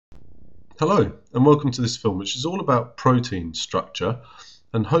Hello and welcome to this film, which is all about protein structure,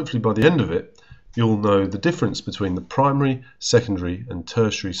 and hopefully by the end of it you'll know the difference between the primary, secondary and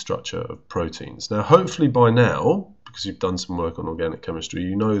tertiary structure of proteins. Now hopefully by now, because you've done some work on organic chemistry,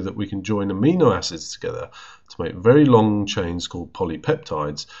 you know that we can join amino acids together to make very long chains called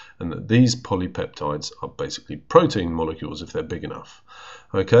polypeptides, and that these polypeptides are basically protein molecules if they're big enough.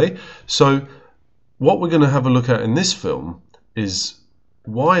 Okay, so what we're going to have a look at in this film is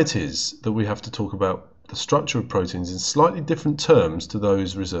why it is that we have to talk about the structure of proteins in slightly different terms to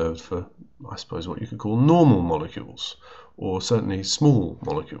those reserved for, I suppose, what you could call normal molecules, or certainly small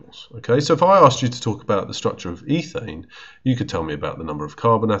molecules. Okay, so if I asked you to talk about the structure of ethane, you could tell me about the number of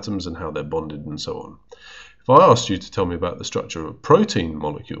carbon atoms and how they're bonded and so on. If I asked you to tell me about the structure of a protein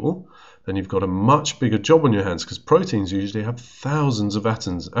molecule, then you've got a much bigger job on your hands, because proteins usually have thousands of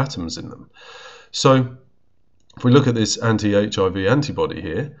atoms in them. So if we look at this anti-HIV antibody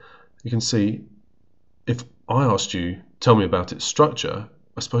here, you can see if I asked you, tell me about its structure,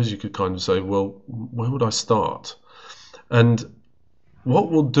 I suppose you could kind of say, well, where would I start? And what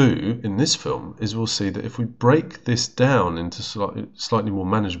we'll do in this film is we'll see that if we break this down into slightly more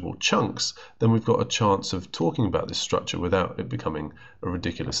manageable chunks, then we've got a chance of talking about this structure without it becoming a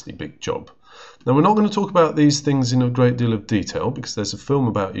ridiculously big job. Now, we're not going to talk about these things in a great deal of detail because there's a film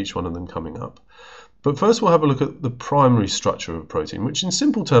about each one of them coming up. But first we'll have a look at the primary structure of a protein, which in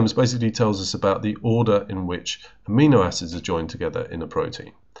simple terms basically tells us about the order in which amino acids are joined together in a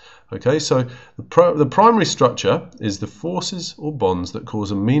protein. Okay, so the primary structure is the forces or bonds that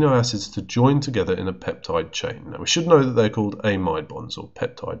cause amino acids to join together in a peptide chain. Now we should know that they're called amide bonds or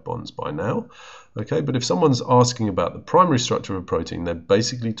peptide bonds by now. Okay, but if someone's asking about the primary structure of a protein, they're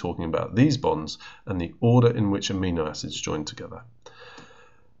basically talking about these bonds and the order in which amino acids join together.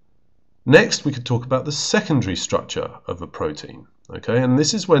 Next, we could talk about the secondary structure of a protein. Okay, and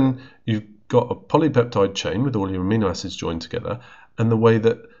this is when you've got a polypeptide chain with all your amino acids joined together, and the way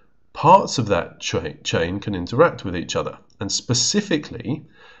that parts of that chain can interact with each other, and specifically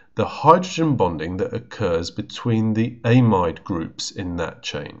the hydrogen bonding that occurs between the amide groups in that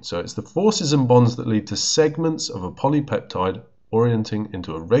chain. So it's the forces and bonds that lead to segments of a polypeptide orienting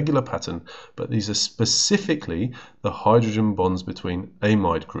into a regular pattern, but these are specifically the hydrogen bonds between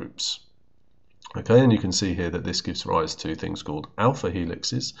amide groups. Okay, and you can see here that this gives rise to things called alpha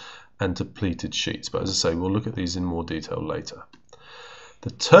helixes and to pleated sheets. But as I say, we'll look at these in more detail later.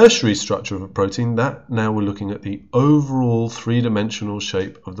 The tertiary structure of a protein, that now we're looking at the overall three-dimensional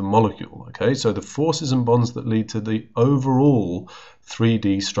shape of the molecule. Okay, so the forces and bonds that lead to the overall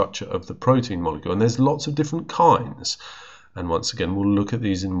 3D structure of the protein molecule. And there's lots of different kinds. And once again, we'll look at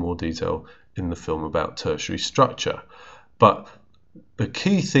these in more detail in the film about tertiary structure. But the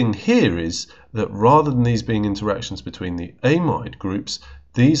key thing here is that rather than these being interactions between the amide groups,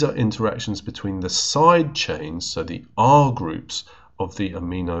 these are interactions between the side chains, so the R groups of the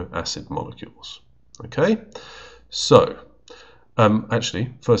amino acid molecules. Okay, so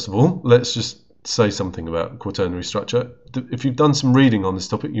actually, first of all, let's just say something about quaternary structure. If you've done some reading on this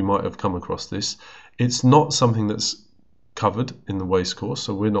topic, you might have come across this. It's not something that's covered in the WACE course,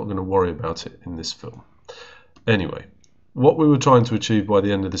 so we're not going to worry about it in this film. Anyway, what we were trying to achieve by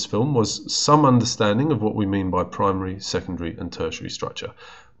the end of this film was some understanding of what we mean by primary, secondary and tertiary structure.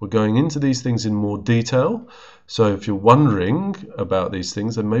 We're going into these things in more detail, so if you're wondering about these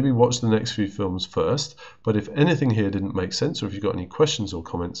things, then maybe watch the next few films first. But if anything here didn't make sense, or if you've got any questions or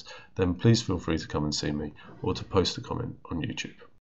comments, then please feel free to come and see me or to post a comment on YouTube.